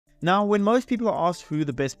Now, when most people are asked who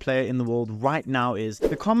the best player in the world right now is,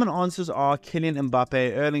 the common answers are Kylian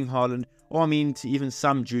Mbappe, Erling Haaland, or to even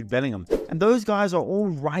some Jude Bellingham. And those guys are all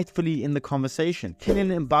rightfully in the conversation.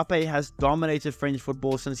 Kylian Mbappe has dominated French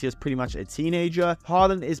football since he was pretty much a teenager.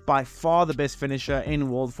 Haaland is by far the best finisher in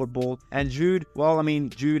world football. And Jude, well,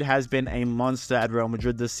 Jude has been a monster at Real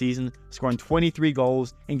Madrid this season, scoring 23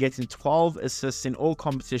 goals and getting 12 assists in all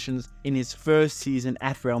competitions in his first season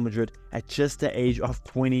at Real Madrid at just the age of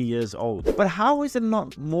 20 years old. But how is it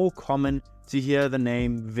not more common to hear the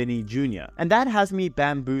name Vinny Jr.? And that has me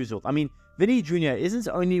bamboozled. Vinny Jr. isn't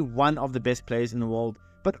only one of the best players in the world,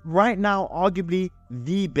 but right now arguably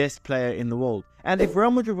the best player in the world. And if Real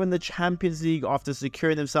Madrid win the Champions League after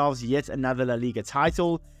securing themselves yet another La Liga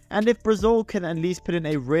title, and if Brazil can at least put in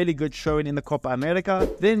a really good showing in the Copa America,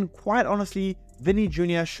 then quite honestly, Vinny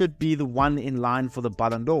Jr. should be the one in line for the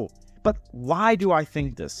Ballon d'Or. But why do I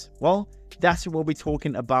think this? Well, that's what we'll be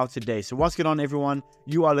talking about today. So what's going on, everyone?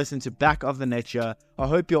 You are listening to Back of the Net here. I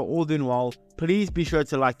hope you're all doing well. Please be sure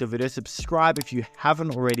to like the video, subscribe if you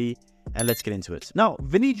haven't already, and let's get into it. Now,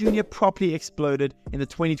 Vinny Jr. properly exploded in the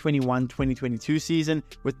 2021-2022 season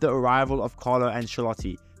with the arrival of Carlo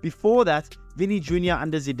Ancelotti. Before that, Vinny Jr.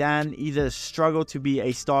 under Zidane either struggled to be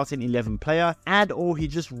a starting 11 player or he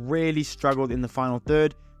just really struggled in the final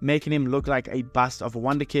third, making him look like a bust of a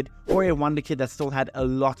wonder kid, or a wonder kid that still had a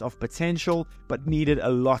lot of potential but needed a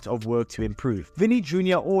lot of work to improve. Vinny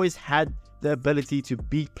Jr. always had the ability to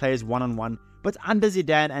beat players one-on-one, but under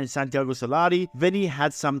Zidane and Santiago Solari, Vinny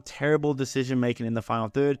had some terrible decision making in the final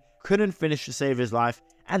third, couldn't finish to save his life,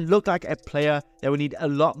 and looked like a player that would need a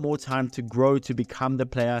lot more time to grow to become the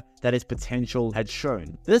player that his potential had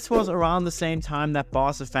shown. This was around the same time that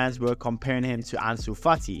Barca fans were comparing him to Ansu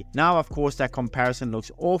Fati. Now, of course, that comparison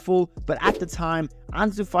looks awful, but at the time,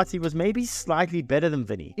 Ansu Fati was maybe slightly better than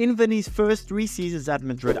Vinny. In Vinny's first 3 seasons at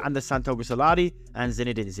Madrid under Santiago Solari and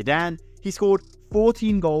Zinedine Zidane, he scored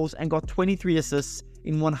 14 goals and got 23 assists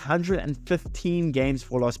in 115 games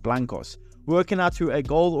for Los Blancos, working out to a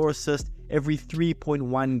goal or assist every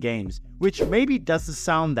 3.1 games, which maybe doesn't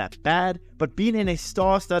sound that bad, but being in a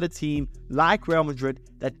star-studded team like Real Madrid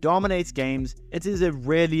that dominates games, it is a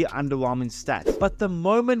really underwhelming stat. But the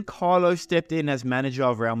moment Carlo stepped in as manager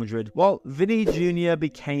of Real Madrid, well, Vinny Jr.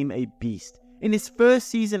 became a beast. In his first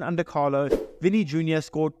season under Carlo, Vinny Jr.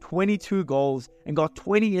 scored 22 goals and got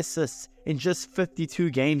 20 assists in just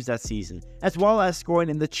 52 games that season, as well as scoring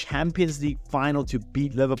in the Champions League final to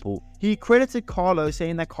beat Liverpool. He credited Carlo,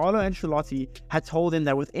 saying that Carlo Ancelotti had told him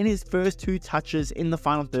that within his first 2 touches in the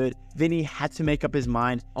final third, Vinny had to make up his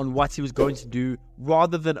mind on what he was going to do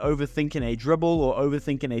rather than overthinking a dribble or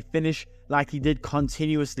overthinking a finish like he did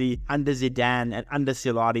continuously under Zidane and under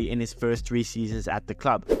Solari in his first 3 seasons at the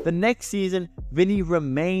club. The next season, Vinny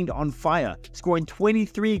remained on fire, scoring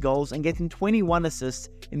 23 goals and getting 21 assists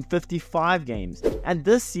in 55 games. And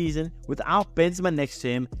this season, without Benzema next to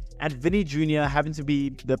him, and Vinny Jr. having to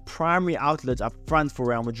be the primary outlet up front for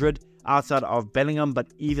Real Madrid, outside of Bellingham, but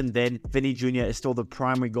even then, Vinny Jr. is still the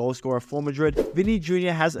primary goal scorer for Madrid. Vinny Jr.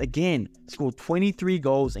 has again scored 23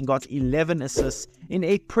 goals and got 11 assists in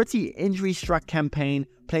a pretty injury-struck campaign,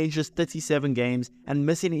 playing just 37 games and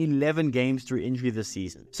missing 11 games through injury this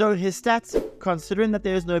season. So his stats, considering that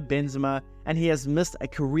there is no Benzema and he has missed a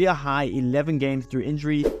career-high 11 games through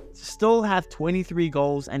injury, to still have 23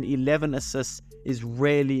 goals and 11 assists is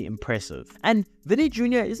really impressive. And Vinny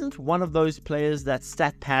Jr. isn't one of those players that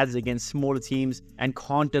stat pads against smaller teams and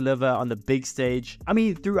can't deliver on the big stage.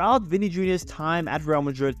 Throughout Vinny Jr.'s time at Real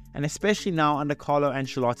Madrid, and especially now under Carlo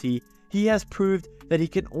Ancelotti, he has proved that he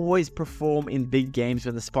can always perform in big games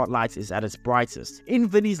when the spotlight is at its brightest. In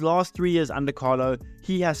Vinny's last 3 years under Carlo,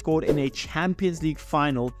 he has scored in a Champions League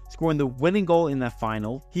final, scoring the winning goal in that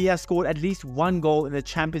final. He has scored at least 1 goal in the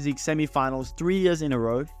Champions League semi-finals 3 years in a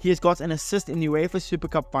row. He has got an assist in the UEFA Super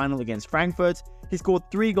Cup final against Frankfurt. He scored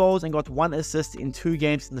 3 goals and got 1 assist in 2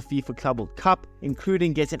 games in the FIFA Club World Cup,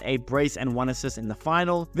 including getting a brace and 1 assist in the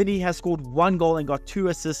final. Vinny has scored 1 goal and got 2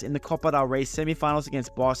 assists in the Copa del Rey semi-finals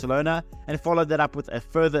against Barcelona, and followed that up with a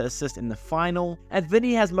further assist in the final. And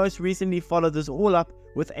Vinny has most recently followed this all up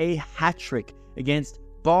with a hat-trick against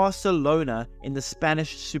Barcelona in the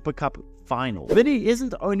Spanish Super Cup final. Vinny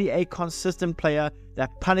isn't only a consistent player that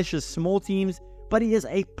punishes small teams, but he is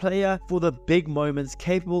a player for the big moments,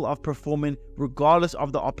 capable of performing regardless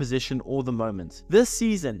of the opposition or the moment. This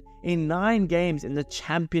season, in 9 games in the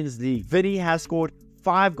Champions League, Vinny has scored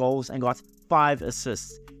 5 goals and got 5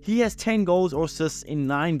 assists. He has 10 goals or assists in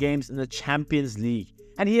 9 games in the Champions League,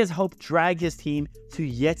 and he has helped drag his team to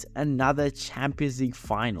yet another Champions League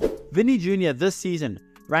final. Vinny Jr. this season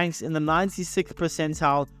ranks in the 96th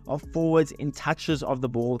percentile of forwards in touches of the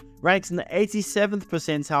ball, ranks in the 87th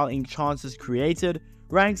percentile in chances created,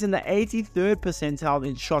 ranks in the 83rd percentile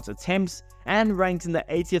in shot attempts, and ranked in the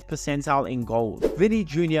 80th percentile in goals. Vinny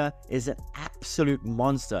Jr. is an absolute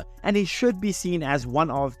monster, and he should be seen as one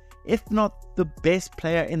of, if not the best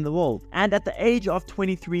player in the world. And at the age of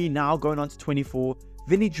 23, now going on to 24,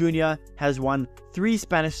 Vinny Jr. has won 3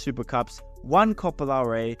 Spanish Super Cups, 1 Copa del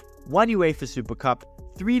Rey, 1 UEFA Super Cup,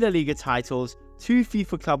 3 La Liga titles, 2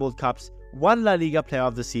 FIFA Club World Cups, 1 La Liga Player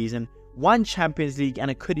of the Season, 1 Champions League,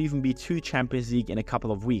 and it could even be 2 Champions League in a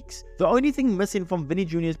couple of weeks. The only thing missing from Vinny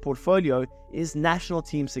Jr.'s portfolio is national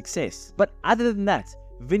team success. But other than that,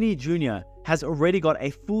 Vinny Jr. has already got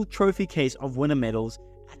a full trophy case of winner medals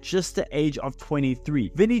at just the age of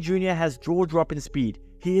 23. Vinny Jr. has jaw-dropping speed.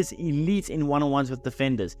 He is elite in one-on-ones with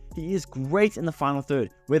defenders. He is great in the final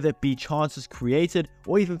third, whether it be chances created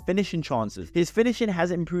or even finishing chances. His finishing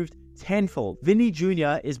has improved tenfold. Vinny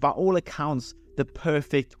Jr. is by all accounts the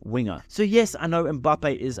perfect winger. So yes, I know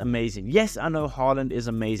Mbappe is amazing. Yes, I know Haaland is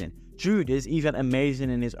amazing. Jude is even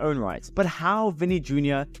amazing in his own right. But how Vinny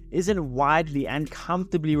Jr. isn't widely and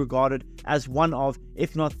comfortably regarded as one of,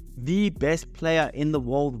 if not the best player in the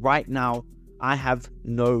world right now, I have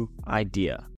no idea.